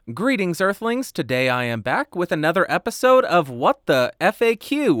Greetings, Earthlings. Today I am back with another episode of What the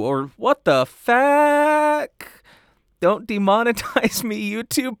FAQ, or What the Fuck? Don't demonetize me,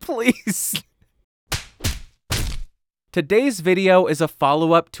 YouTube, please. Today's video is a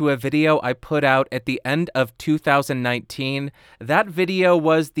follow-up to a video I put out at the end of 2019. That video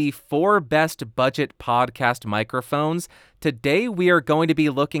was the 4 best budget podcast microphones. Today we are going to be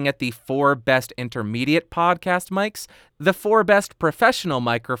looking at the 4 best intermediate podcast mics, the 4 best professional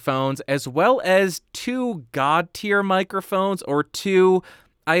microphones, as well as 2 god tier microphones, or 2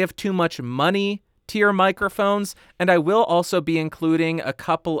 I have too much money tier microphones, and I will also be including a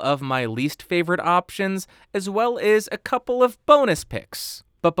couple of my least favorite options, as well as a couple of bonus picks.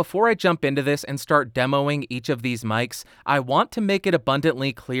 But before I jump into this and start demoing each of these mics, I want to make it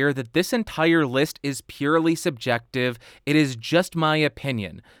abundantly clear that this entire list is purely subjective. It is just my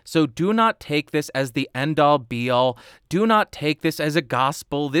opinion. So do not take this as the end-all be-all. Do not take this as a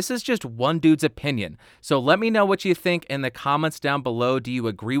gospel. This is just one dude's opinion. So let me know what you think in the comments down below. Do you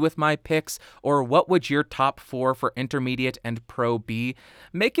agree with my picks? Or what would your top 4 for intermediate and pro be?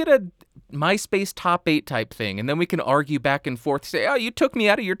 Make it a MySpace top 8 type thing, and then we can argue back and forth, say, oh, you took me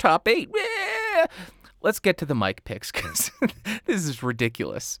out of your top 8. Let's get to the mic picks, because this is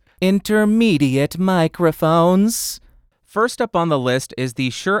ridiculous. Intermediate microphones. First up on the list is the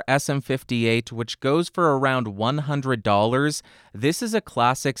Shure SM58, which goes for around $100. This is a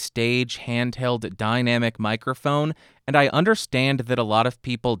classic stage handheld dynamic microphone, and I understand that a lot of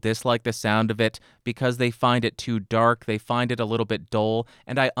people dislike the sound of it because they find it too dark, they find it a little bit dull,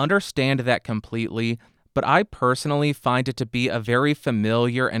 and I understand that completely. But I personally find it to be a very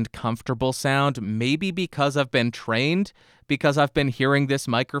familiar and comfortable sound, maybe because I've been trained, because I've been hearing this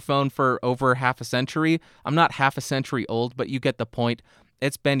microphone for over half a century. I'm not half a century old, but you get the point.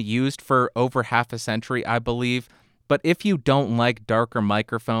 It's been used for over half a century, I believe. But if you don't like darker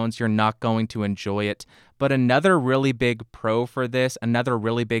microphones, you're not going to enjoy it. But another really big pro for this, another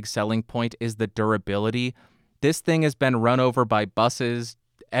really big selling point is the durability. This thing has been run over by buses,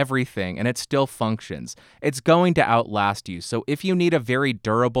 everything, and it still functions. It's going to outlast you. So if you need a very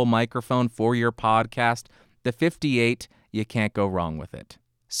durable microphone for your podcast, the 58, you can't go wrong with it.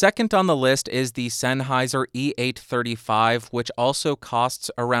 Second on the list is the Sennheiser E835, which also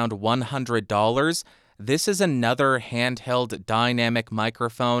costs around $100. This is another handheld dynamic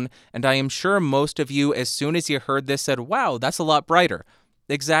microphone, and I am sure most of you, as soon as you heard this, said, wow, that's a lot brighter.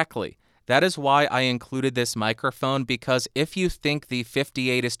 Exactly. That is why I included this microphone, because if you think the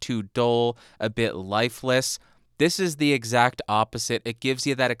 58 is too dull, a bit lifeless, this is the exact opposite. It gives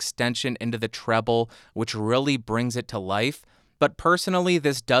you that extension into the treble, which really brings it to life. But personally,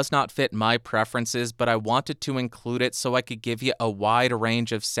 this does not fit my preferences, but I wanted to include it so I could give you a wide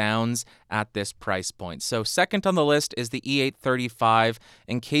range of sounds at this price point. So second on the list is the E835,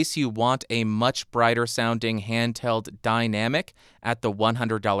 in case you want a much brighter sounding handheld dynamic at the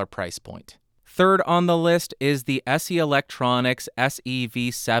 $100 price point. Third on the list is the SE Electronics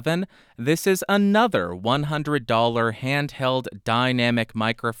SEV7. This is another $100 handheld dynamic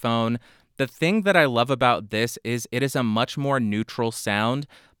microphone. The thing that I love about this is it is a much more neutral sound,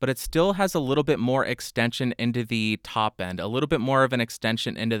 but it still has a little bit more extension into the top end, a little bit more of an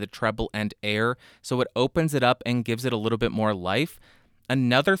extension into the treble and air, so it opens it up and gives it a little bit more life.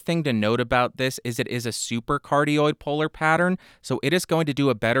 Another thing to note about this is it is a supercardioid polar pattern, so it is going to do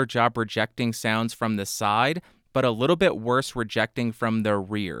a better job rejecting sounds from the side, but a little bit worse rejecting from the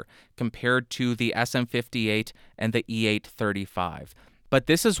rear, compared to the SM58 and the E835. But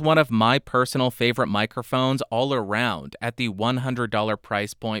this is one of my personal favorite microphones all around at the $100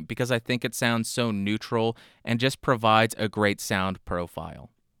 price point because I think it sounds so neutral and just provides a great sound profile.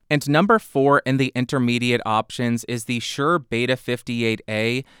 And number 4 in the intermediate options is the Shure Beta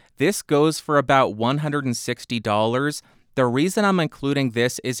 58A. This goes for about $160. The reason I'm including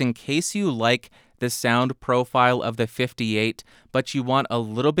this is in case you like the sound profile of the 58, but you want a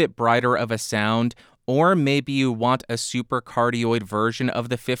little bit brighter of a sound, or maybe you want a supercardioid version of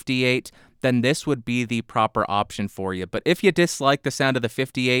the 58, then this would be the proper option for you. But if you dislike the sound of the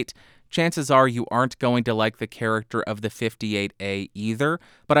 58, chances are you aren't going to like the character of the 58A either,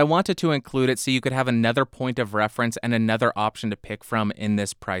 but I wanted to include it so you could have another point of reference and another option to pick from in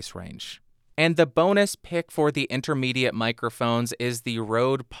this price range. And the bonus pick for the intermediate microphones is the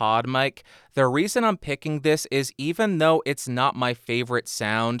Rode PodMic. The reason I'm picking this is even though it's not my favorite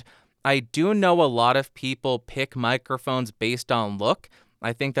sound, I do know a lot of people pick microphones based on look.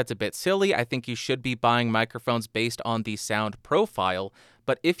 I think that's a bit silly. I think you should be buying microphones based on the sound profile.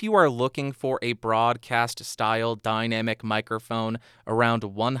 But if you are looking for a broadcast style dynamic microphone around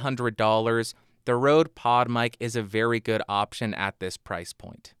 $100, the Rode PodMic is a very good option at this price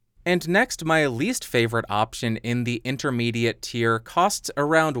point. And next, my least favorite option in the intermediate tier costs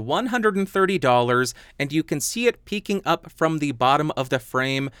around $130, and you can see it peeking up from the bottom of the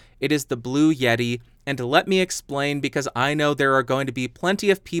frame. It is the Blue Yeti, and let me explain because I know there are going to be plenty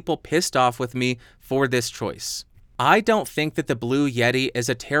of people pissed off with me for this choice. I don't think that the Blue Yeti is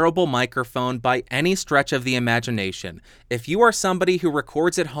a terrible microphone by any stretch of the imagination. If you are somebody who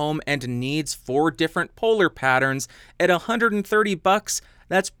records at home and needs 4 different polar patterns at $130,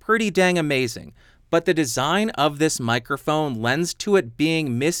 that's pretty dang amazing. But the design of this microphone lends to it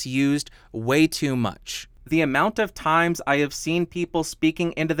being misused way too much. The amount of times I have seen people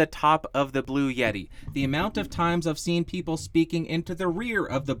speaking into the top of the Blue Yeti, the amount of times I've seen people speaking into the rear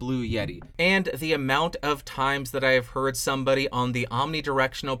of the Blue Yeti, and the amount of times that I have heard somebody on the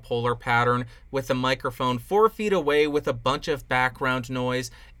omnidirectional polar pattern with a microphone 4 feet away with a bunch of background noise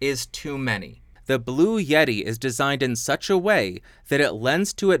is too many. The Blue Yeti is designed in such a way that it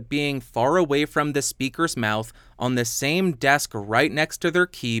lends to it being far away from the speaker's mouth on the same desk right next to their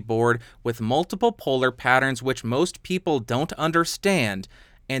keyboard with multiple polar patterns which most people don't understand,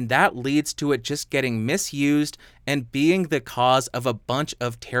 and that leads to it just getting misused and being the cause of a bunch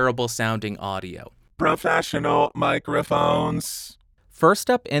of terrible sounding audio. Professional microphones.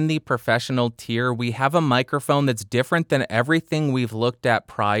 First up in the professional tier, we have a microphone that's different than everything we've looked at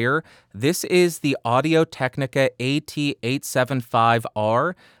prior. This is the Audio-Technica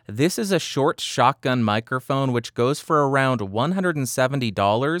AT875R. This is a short shotgun microphone which goes for around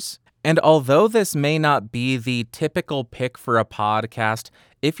 $170. And although this may not be the typical pick for a podcast,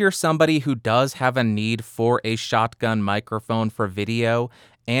 if you're somebody who does have a need for a shotgun microphone for video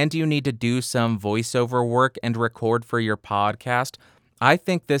and you need to do some voiceover work and record for your podcast, I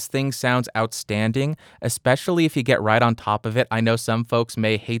think this thing sounds outstanding, especially if you get right on top of it. I know some folks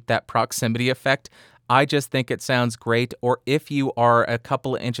may hate that proximity effect. I just think it sounds great, or if you are a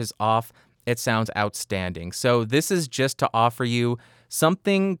couple of inches off, it sounds outstanding. So this is just to offer you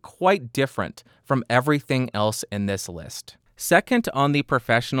something quite different from everything else in this list. Second on the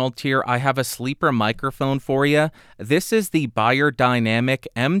professional tier, I have a sleeper microphone for you. This is the Beyerdynamic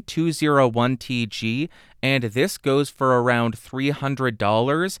M201TG, and this goes for around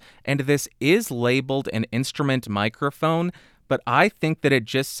 $300, and this is labeled an instrument microphone, but I think that it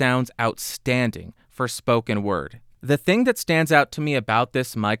just sounds outstanding for spoken word. The thing that stands out to me about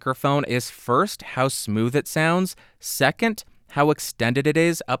this microphone is first, how smooth it sounds, second, how extended it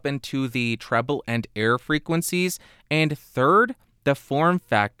is up into the treble and air frequencies, and third, the form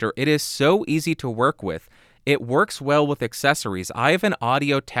factor. It is so easy to work with. It works well with accessories. I have an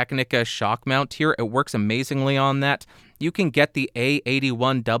Audio-Technica shock mount here. It works amazingly on that. You can get the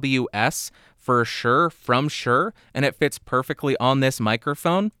A81WS for Shure from Shure, and it fits perfectly on this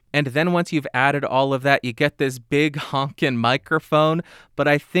microphone. And then once you've added all of that, you get this big honkin' microphone, but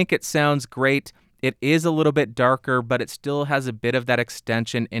I think it sounds great. It is a little bit darker, but it still has a bit of that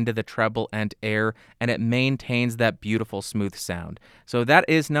extension into the treble and air, and it maintains that beautiful smooth sound. So that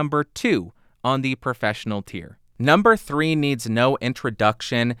is number 2 on the professional tier. Number 3 needs no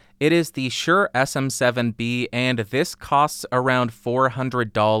introduction. It is the Shure SM7B, and this costs around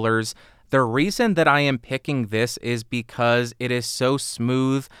 $400. The reason that I am picking this is because it is so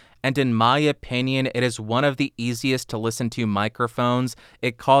smooth, and in my opinion, it is one of the easiest to listen to microphones.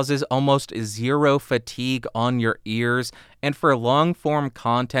 It causes almost zero fatigue on your ears, and for long-form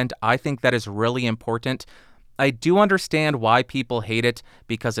content, I think that is really important. I do understand why people hate it,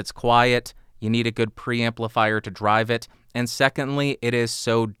 because it's quiet, you need a good preamplifier to drive it, and secondly, it is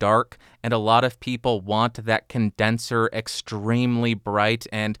so dark, and a lot of people want that condenser, extremely bright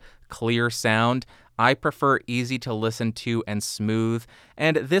and clear sound. I prefer easy to listen to and smooth,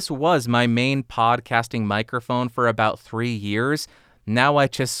 and this was my main podcasting microphone for about 3 years. Now I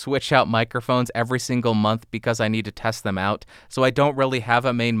just switch out microphones every single month because I need to test them out, so I don't really have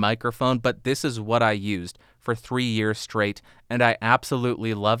a main microphone, but this is what I used for 3 years straight, and I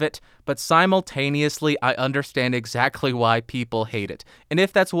absolutely love it, but simultaneously I understand exactly why people hate it. And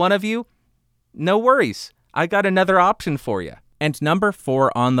if that's one of you, no worries, I got another option for you. And number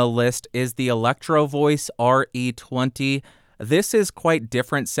 4 on the list is the Electro Voice RE20. This is quite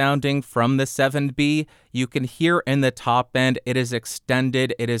different sounding from the 7B. You can hear in the top end, it is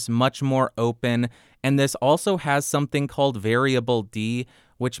extended, it is much more open, and this also has something called variable D,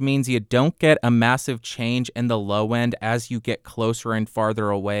 which means you don't get a massive change in the low end as you get closer and farther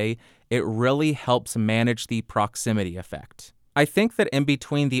away. It really helps manage the proximity effect. I think that in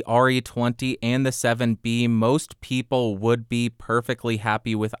between the RE20 and the 7B, most people would be perfectly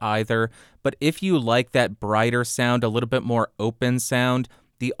happy with either, but if you like that brighter sound, a little bit more open sound,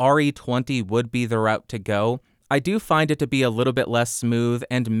 the RE20 would be the route to go. I do find it to be a little bit less smooth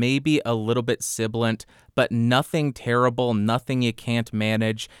and maybe a little bit sibilant, but nothing terrible, nothing you can't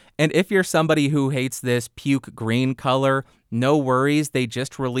manage. And if you're somebody who hates this puke green color, no worries, they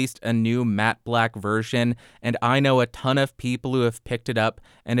just released a new matte black version, and I know a ton of people who have picked it up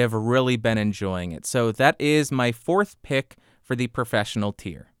and have really been enjoying it. So that is my fourth pick for the professional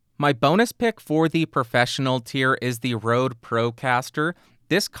tier. My bonus pick for the professional tier is the Rode Procaster.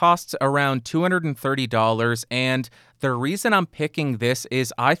 This costs around $230, and the reason I'm picking this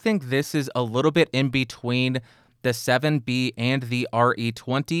is I think this is a little bit in between the 7B and the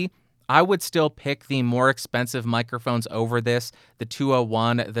RE20. I would still pick the more expensive microphones over this, the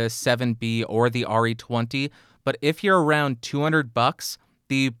 201, the 7B, or the RE20, but if you're around $200,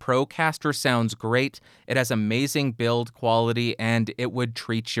 the Procaster sounds great. It has amazing build quality, and it would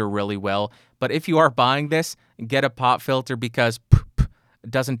treat you really well. But if you are buying this, get a pop filter because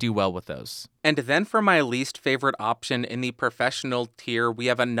doesn't do well with those. And then for my least favorite option in the professional tier, we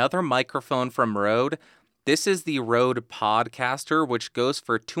have another microphone from Rode. This is the Rode Podcaster, which goes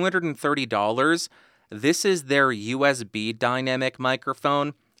for $230. This is their USB dynamic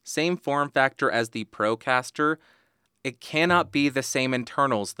microphone, same form factor as the Procaster. It cannot be the same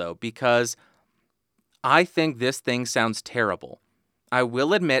internals though, because I think this thing sounds terrible. I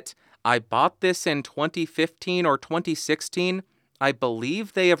will admit, I bought this in 2015 or 2016. I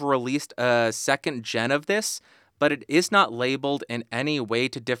believe they have released a second gen of this, but it is not labeled in any way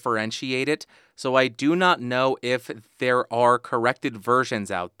to differentiate it, so I do not know if there are corrected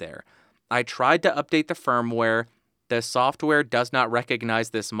versions out there. I tried to update the firmware. The software does not recognize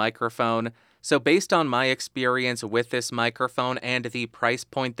this microphone, so based on my experience with this microphone and the price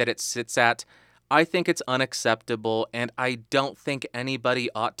point that it sits at, I think it's unacceptable, and I don't think anybody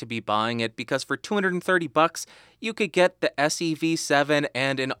ought to be buying it because for $230, you could get the SEV7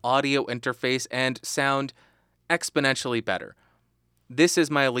 and an audio interface and sound exponentially better. This is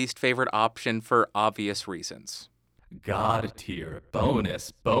my least favorite option for obvious reasons. God tier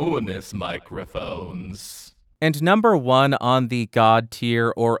bonus microphones. And number one on the God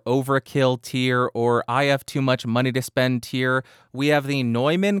tier or overkill tier or I have too much money to spend tier, we have the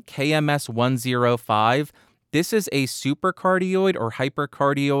Neumann KMS-105. This is a supercardioid or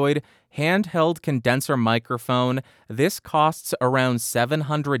hypercardioid handheld condenser microphone. This costs around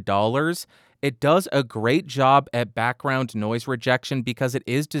 $700. It does a great job at background noise rejection because it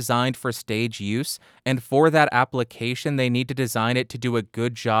is designed for stage use, and for that application, they need to design it to do a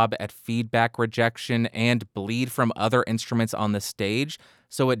good job at feedback rejection and bleed from other instruments on the stage,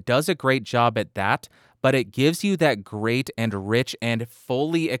 so it does a great job at that, but it gives you that great and rich and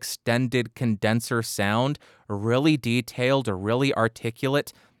fully extended condenser sound, really detailed, really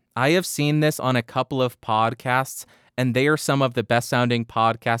articulate. I have seen this on a couple of podcasts, and they are some of the best sounding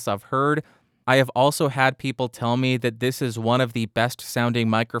podcasts I've heard. I have also had people tell me that this is one of the best sounding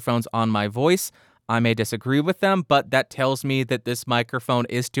microphones on my voice. I may disagree with them, but that tells me that this microphone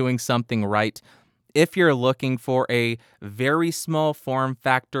is doing something right. If you're looking for a very small form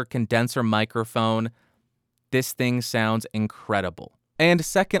factor condenser microphone, this thing sounds incredible. And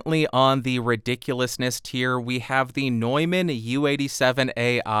secondly, on the ridiculousness tier, we have the Neumann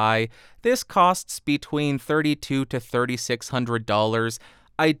U87AI. This costs between $3,200 to $3,600.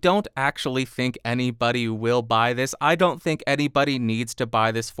 I don't actually think anybody will buy this. I don't think anybody needs to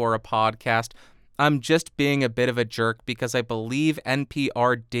buy this for a podcast. I'm just being a bit of a jerk because I believe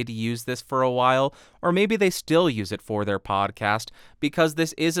NPR did use this for a while, or maybe they still use it for their podcast, because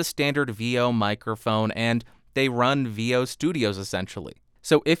this is a standard VO microphone and they run VO studios essentially.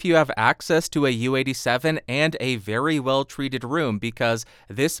 So if you have access to a U87 and a very well-treated room, because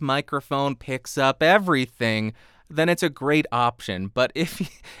this microphone picks up everything, then it's a great option. But if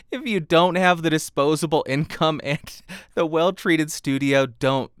you don't have the disposable income and the well-treated studio,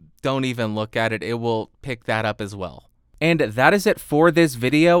 don't even look at it. It will pick that up as well. And that is it for this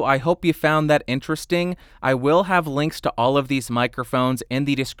video. I hope you found that interesting. I will have links to all of these microphones in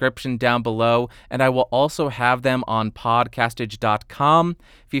the description down below, and I will also have them on podcastage.com.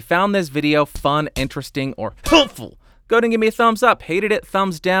 If you found this video fun, interesting, or helpful, go ahead and give me a thumbs up. Hated it,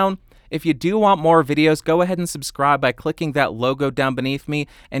 thumbs down. If you do want more videos, go ahead and subscribe by clicking that logo down beneath me,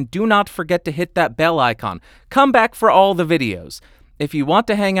 and do not forget to hit that bell icon. Come back for all the videos. If you want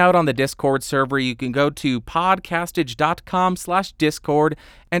to hang out on the Discord server, you can go to podcastage.com/Discord.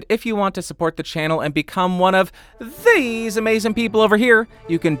 And if you want to support the channel and become one of these amazing people over here,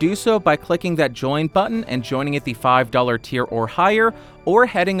 you can do so by clicking that join button and joining at the $5 tier or higher, or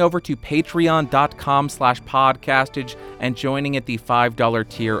heading over to patreon.com/podcastage and joining at the $5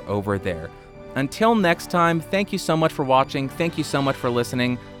 tier over there. Until next time, thank you so much for watching. Thank you so much for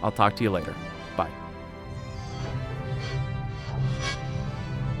listening. I'll talk to you later.